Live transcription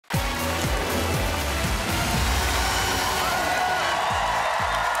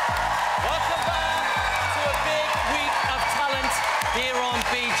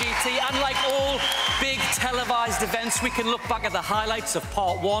party, and like all big televised events, we can look back at the highlights of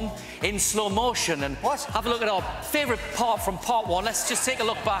part one in slow motion and have a look at our favourite part from part one. Let's just take a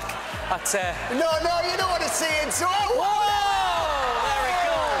look back at... No, you don't want to see it, so... Whoa! There it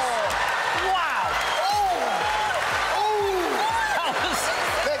goes. Wow! That was...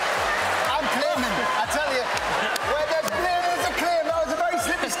 Look, I'm claiming, I tell you, where there's blame, there's a claim. That was a very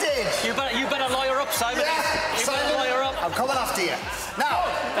slippery stage. You better lawyer up, Simon. Yeah, you Simon, better lawyer up. I'm coming after you. Now...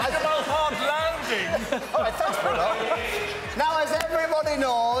 About hard landing. All right, thanks, Bruno. Now, as everybody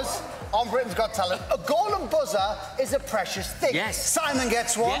knows, on Britain's Got Talent, a golden buzzer is a precious thing. Yes. Simon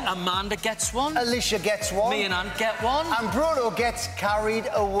gets one. Yeah, Amanda gets one. Alicia gets one. Me and Ant get one. And Bruno gets carried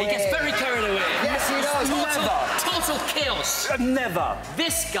away. He gets very carried away. Yes, he does. Total chaos. Never.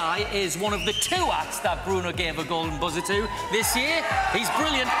 This guy is one of the two acts that Bruno gave a golden buzzer to this year. He's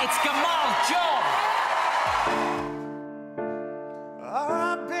brilliant. It's Gamal John.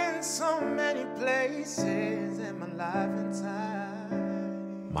 I've been so many places in my life and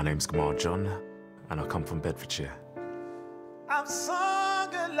time. My name's Gamal John, and I come from Bedfordshire. I've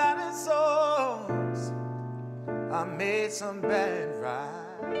sung a lot of songs. I made some bad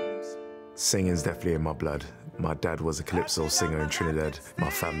rhymes. Singing's definitely in my blood. My dad was a calypso singer in Trinidad. My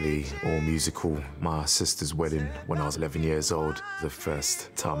family, all musical. My sister's wedding when I was 11 years old. The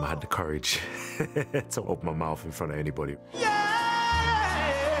first time I had the courage to open my mouth in front of anybody. Yeah.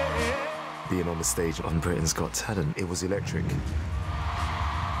 Being on the stage on Britain's Got Talent, it was electric.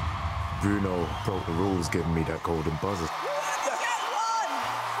 Bruno broke the rules, giving me that golden buzzer.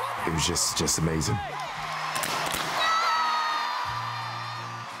 It was just amazing.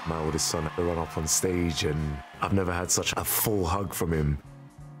 My oldest son had to run up on stage, and I've never had such a full hug from him.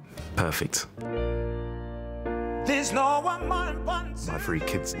 Perfect. There's no one more My three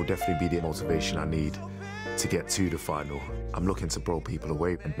kids will definitely be the motivation I need to get to the final. I'm looking to blow people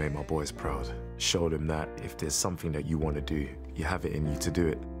away and make my boys proud. Show them that if there's something that you want to do, you have it in you to do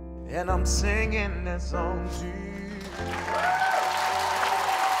it. And I'm singing that song to you.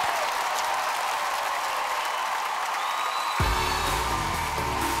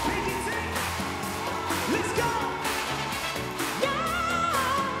 Let's go!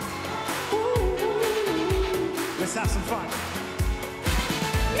 Yeah! Ooh. Let's have some fun.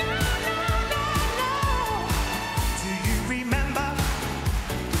 Do you remember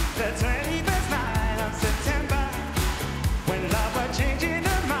the 21st night of September when love was changing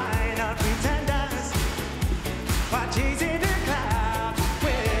her mind of pretenders while chasing the cloud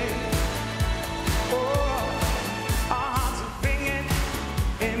away? Oh, our hearts are ringing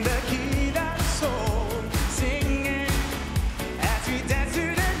in the key that's soul, singing as we dance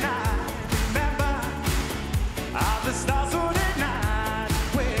through the night. Remember how the stars hold the night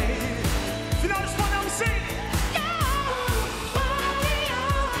away. You know this one I'm singing.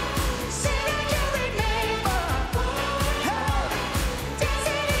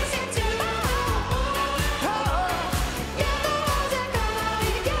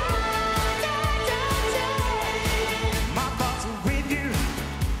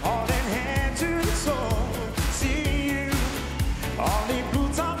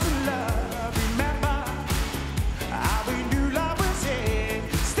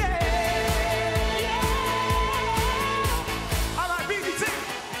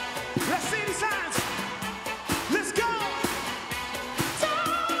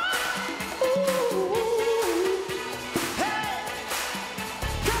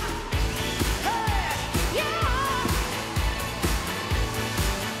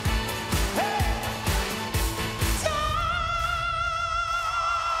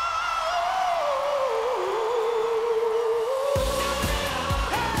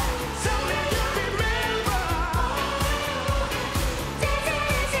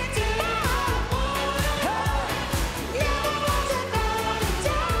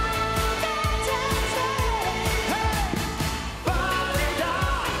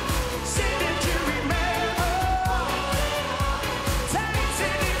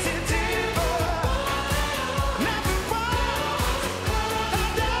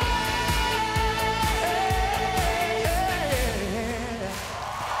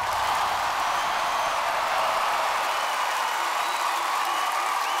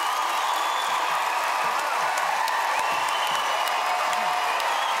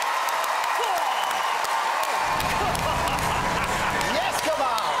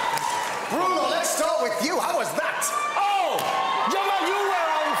 You, how was that? Oh, Gamal, you were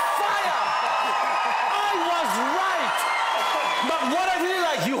on fire. I was right. But what I really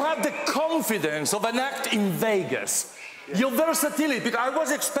like, you have the confidence of an act in Vegas. Your versatility, because I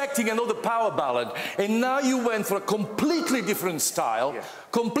was expecting another power ballad, and now you went for a completely different style,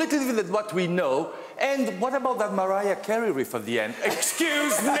 completely different than what we know. And what about that Mariah Carey riff at the end?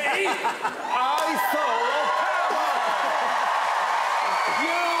 Excuse me, I thought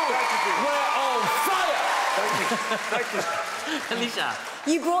you were on fire. Thank you. Alicia.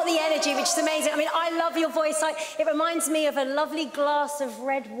 You brought the energy, which is amazing. I mean, I love your voice. It reminds me of a lovely glass of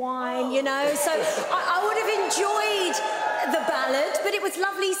red wine, you know? So I would have enjoyed the ballad, but it was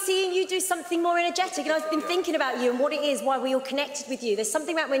lovely seeing you do something more energetic. And I've been thinking about you and what it is, why we all connected with you. There's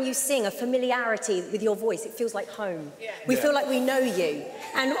something about when you sing, a familiarity with your voice. It feels like home. Yeah. We feel like we know you.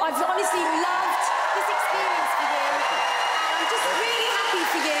 And I've honestly loved this experience for you. And I'm just really happy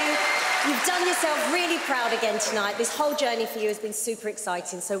for you. You've done yourself really proud again tonight. This whole journey for you has been super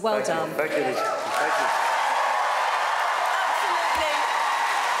exciting, so well done. Thank you. Thank you. Absolutely.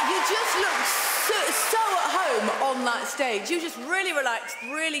 You just look so at home on that stage. You were just really relaxed,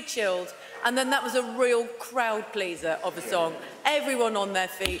 really chilled, and then that was a real crowd pleaser of a song. Everyone on their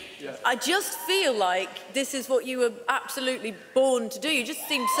feet. Yeah. I just feel like this is what you were absolutely born to do. You just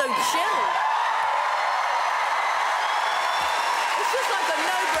seemed so chilled.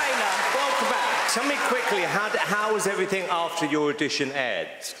 Tell me quickly, how was everything after your audition aired?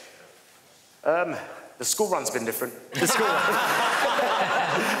 The school run's been different. The school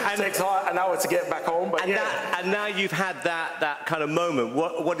and it takes an hour to get back home, but and now you've had that kind of moment.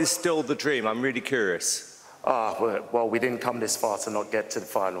 What is still the dream? I'm really curious. Well, we didn't come this far to not get to the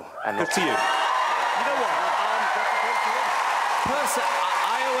final. And good to you. You know what?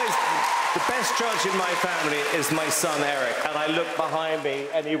 The best judge in my family is my son Eric, and I looked behind me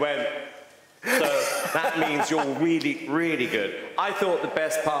and he went, so that means you're really, really good. I thought the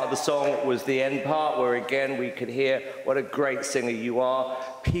best part of the song was the end part, where again we could hear what a great singer you are.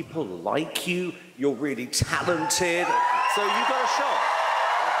 People like you, you're really talented, so you got a shot.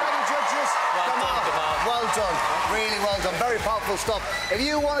 Thank you, judges. Well done, really well done, very powerful stuff. If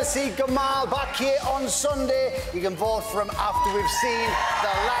you want to see Gamal back here on Sunday, you can vote for him after we've seen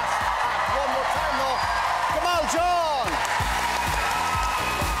the last act. One more time though, Gamal John!